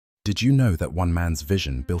Did you know that one man's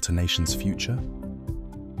vision built a nation's future?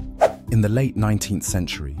 In the late 19th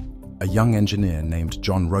century, a young engineer named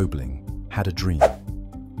John Roebling had a dream.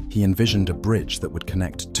 He envisioned a bridge that would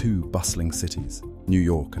connect two bustling cities, New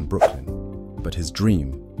York and Brooklyn. But his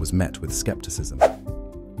dream was met with skepticism.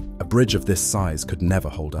 A bridge of this size could never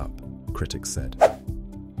hold up, critics said.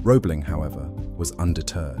 Roebling, however, was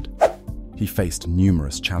undeterred. He faced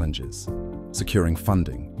numerous challenges, securing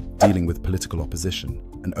funding, dealing with political opposition,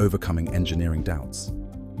 and overcoming engineering doubts.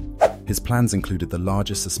 His plans included the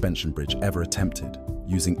largest suspension bridge ever attempted,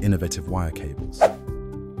 using innovative wire cables.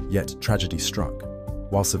 Yet tragedy struck.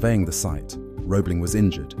 While surveying the site, Roebling was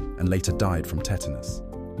injured and later died from tetanus.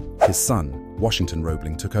 His son, Washington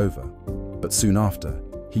Roebling, took over, but soon after,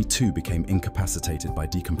 he too became incapacitated by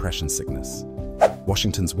decompression sickness.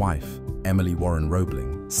 Washington's wife, Emily Warren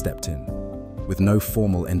Roebling, stepped in. With no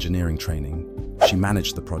formal engineering training, she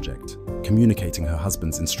managed the project, communicating her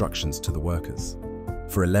husband's instructions to the workers.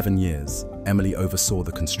 For 11 years, Emily oversaw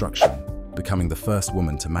the construction, becoming the first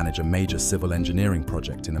woman to manage a major civil engineering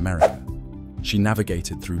project in America. She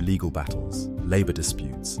navigated through legal battles, labor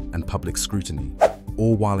disputes, and public scrutiny,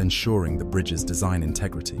 all while ensuring the bridge's design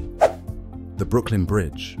integrity. The Brooklyn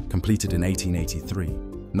Bridge, completed in 1883,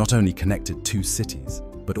 not only connected two cities,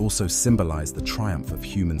 but also symbolized the triumph of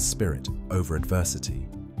human spirit over adversity.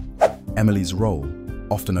 Emily's role,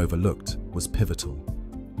 often overlooked, was pivotal.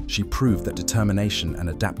 She proved that determination and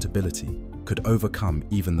adaptability could overcome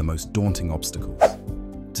even the most daunting obstacles.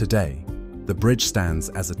 Today, the bridge stands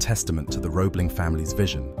as a testament to the Roebling family's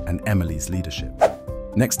vision and Emily's leadership.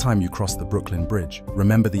 Next time you cross the Brooklyn Bridge,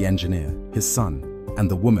 remember the engineer, his son,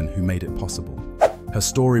 and the woman who made it possible. Her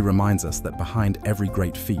story reminds us that behind every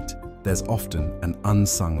great feat, there's often an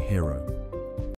unsung hero.